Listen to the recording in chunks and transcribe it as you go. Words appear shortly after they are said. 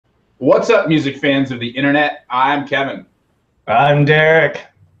What's up, music fans of the internet? I'm Kevin. I'm Derek.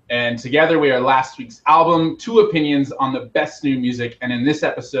 And together we are last week's album, Two Opinions on the Best New Music. And in this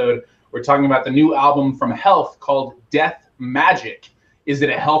episode, we're talking about the new album from Health called Death Magic. Is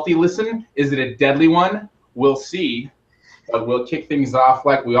it a healthy listen? Is it a deadly one? We'll see. But we'll kick things off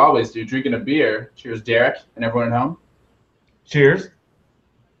like we always do, drinking a beer. Cheers, Derek, and everyone at home. Cheers.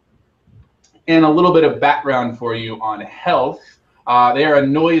 And a little bit of background for you on Health. They are a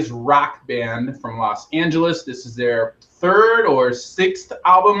noise rock band from Los Angeles. This is their third or sixth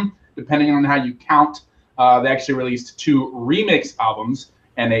album, depending on how you count. They actually released 2 remix albums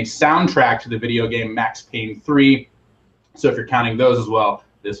and a soundtrack to the video game Max Payne 3. So if you're counting those as well,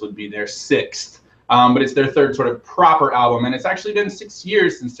 this would be their 6th. But it's their third sort of proper album, and it's actually been 6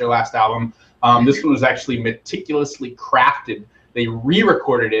 years since their last album. This one was actually meticulously crafted. They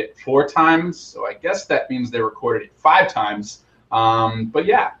re-recorded it 4 times, so I guess that means they recorded it 5 times. But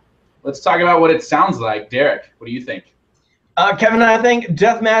yeah, let's talk about what it sounds like. Derek, what do you think? Kevin, I think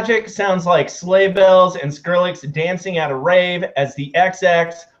Death Magic sounds like Sleigh Bells and Skrillex dancing at a rave as the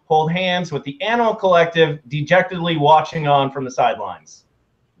XX hold hands with the Animal Collective dejectedly watching on from the sidelines.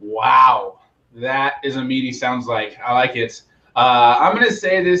 Wow, that is a meaty sounds like. I like it. I'm going to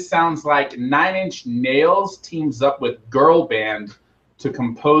say this sounds like 9 Inch Nails teams up with Girl Band to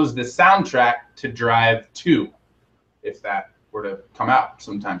compose the soundtrack to Drive 2, if that were to come out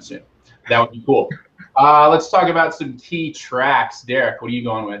sometime soon. That would be cool. Let's talk about some key tracks. Derek, what are you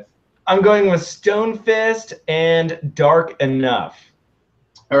going with? I'm going with Stonefist and Dark Enough.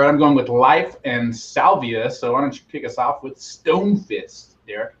 All right, I'm going with Life and Salvia. So why don't you kick us off with Stonefist,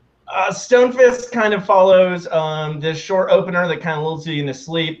 Derek? Stonefist kind of follows this short opener that kind of lulls you into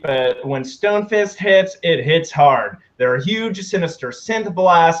sleep. But when Stonefist hits, it hits hard. There are huge, sinister synth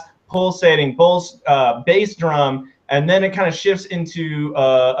blasts, pulsating bass drum, and then it kind of shifts into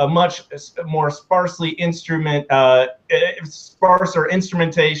a much more sparser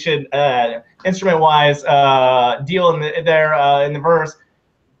instrumentation, instrument-wise deal in the verse.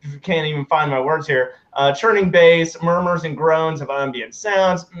 Can't even find my words here. Churning bass, murmurs and groans of ambient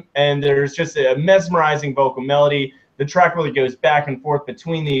sounds, and there's just a mesmerizing vocal melody. The track really goes back and forth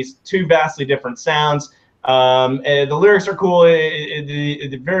between these 2 vastly different sounds. The lyrics are cool.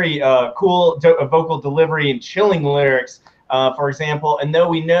 The very cool vocal delivery and chilling lyrics, for example. And though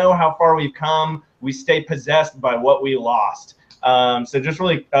we know how far we've come, we stay possessed by what we lost. So just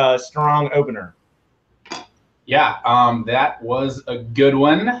really strong opener. Yeah, that was a good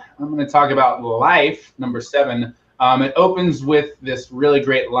one. I'm going to talk about Life, number 7. It opens with this really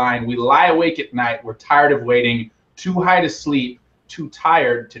great line. We lie awake at night. We're tired of waiting. Too high to sleep. Too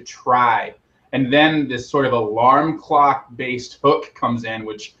tired to try. And then this sort of alarm clock-based hook comes in,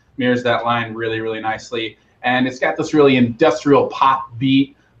 which mirrors that line really, really nicely. And it's got this really industrial pop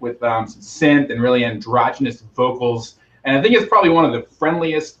beat with some synth and really androgynous vocals. And I think it's probably one of the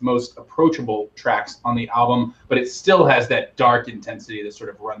friendliest, most approachable tracks on the album, but it still has that dark intensity that sort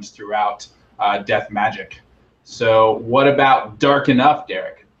of runs throughout Death Magic. So what about Dark Enough,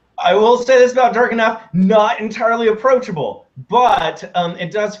 Derek? I will say this about Dark Enough, not entirely approachable, but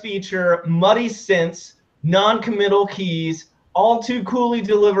it does feature muddy synths, non-committal keys, all too coolly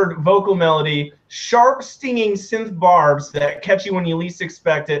delivered vocal melody, sharp stinging synth barbs that catch you when you least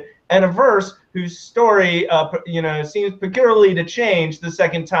expect it, and a verse whose story seems peculiarly to change the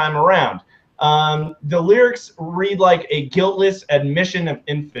second time around. The lyrics read like a guiltless admission of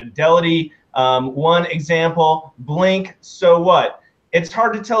infidelity. One example, blink, so what? It's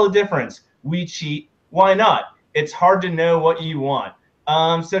hard to tell the difference. We cheat, why not? It's hard to know what you want.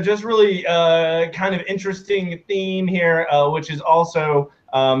 So just really kind of interesting theme here, which is also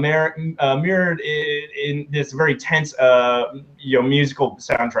mirrored in this very tense musical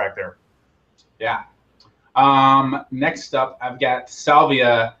soundtrack there. Yeah. Next up, I've got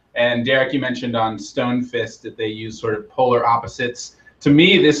Salvia. And Derek, you mentioned on Stonefist that they use sort of polar opposites. To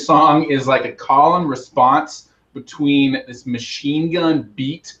me, this song is like a call and response between this machine gun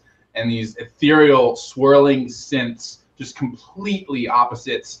beat and these ethereal swirling synths, just completely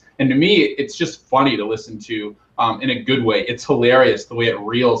opposites. And to me, it's just funny to listen to in a good way. It's hilarious the way it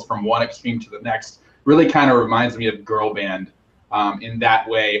reels from one extreme to the next. Really kind of reminds me of Girl Band in that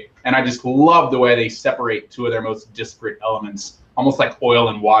way. And I just love the way they separate 2 of their most disparate elements, almost like oil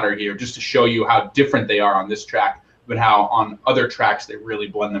and water here, just to show you how different they are on this track, but how on other tracks they really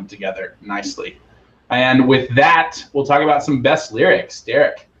blend them together nicely. And with that, we'll talk about some best lyrics.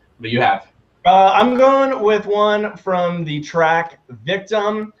 Derek, what do you have? I'm going with one from the track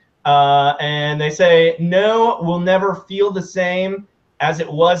Victim, and they say, no, we'll never feel the same as it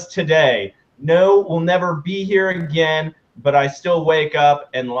was today. No, we'll never be here again. but I still wake up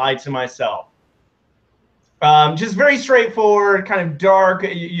and lie to myself. Just very straightforward, kind of dark,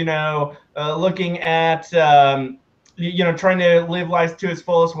 looking at, trying to live life to its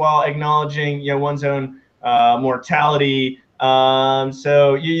fullest while acknowledging, one's own mortality.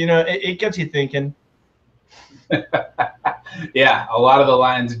 It gets you thinking. Yeah, a lot of the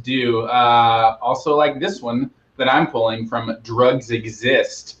lines do. Also like this one that I'm pulling from Drugs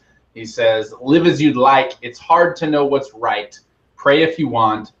Exist. He says, live as you'd like. It's hard to know what's right. Pray if you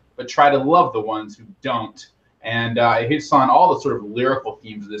want, but try to love the ones who don't. And it hits on all the sort of lyrical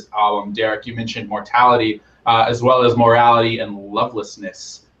themes of this album. Derek, you mentioned mortality, as well as morality and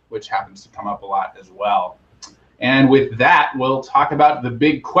lovelessness, which happens to come up a lot as well. And with that, we'll talk about the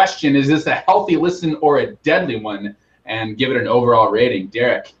big question. Is this a healthy listen or a deadly one? And give it an overall rating.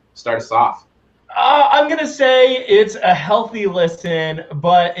 Derek, start us off. I'm going to say it's a healthy listen,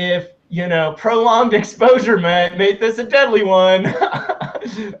 but if, prolonged exposure made this a deadly one.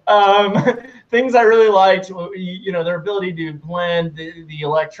 Things I really liked, their ability to blend the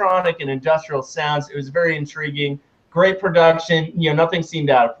electronic and industrial sounds. It was very intriguing. Great production. Nothing seemed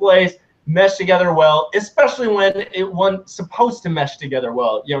out of place. Meshed together well, especially when it wasn't supposed to mesh together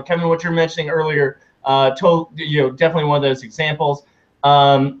well. Kevin, what you're mentioning earlier, definitely one of those examples.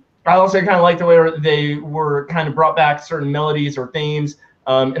 I also kind of like the way they were kind of brought back certain melodies or themes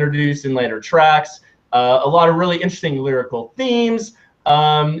introduced in later tracks. A lot of really interesting lyrical themes.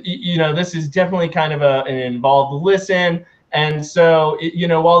 This is definitely kind of an involved listen. And so,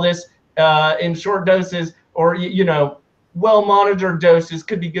 while this in short doses or, well-monitored doses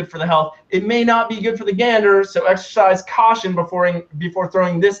could be good for the health, it may not be good for the gander. So exercise caution before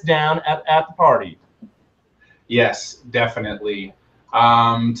throwing this down at the party. Yes, definitely.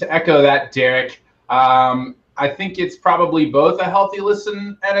 To echo that, Derek, I think it's probably both a healthy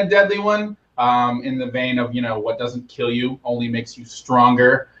listen and a deadly one, in the vein of, what doesn't kill you only makes you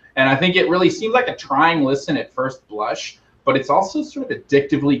stronger. And I think it really seems like a trying listen at first blush, but it's also sort of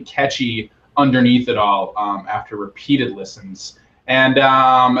addictively catchy underneath it all after repeated listens. And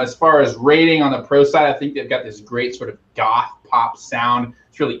as far as rating on the pro side, I think they've got this great sort of goth pop sound.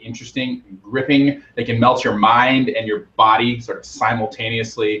 It's really interesting and gripping. They can melt your mind and your body sort of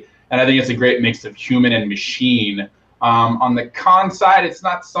simultaneously. And I think it's a great mix of human and machine. On the con side, it's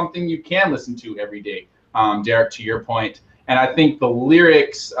not something you can listen to every day, Derek, to your point. And I think the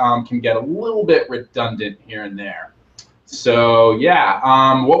lyrics can get a little bit redundant here and there. So,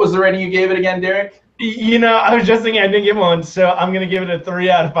 yeah. What was the rating you gave it again, Derek? I was just thinking I didn't give one, so I'm going to give it a 3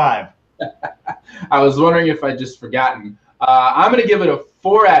 out of 5. I was wondering if I'd just forgotten. I'm going to give it a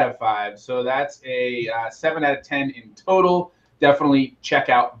 4 out of 5. So that's a 7 out of 10 in total. Definitely check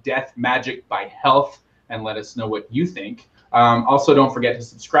out Death Magic by Health and let us know what you think. Also, don't forget to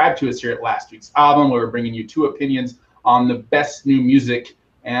subscribe to us here at Last Week's Album, where we're bringing you 2 opinions on the best new music.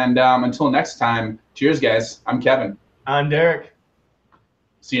 And until next time, cheers, guys. I'm Kevin. I'm Derek.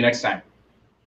 See you next time.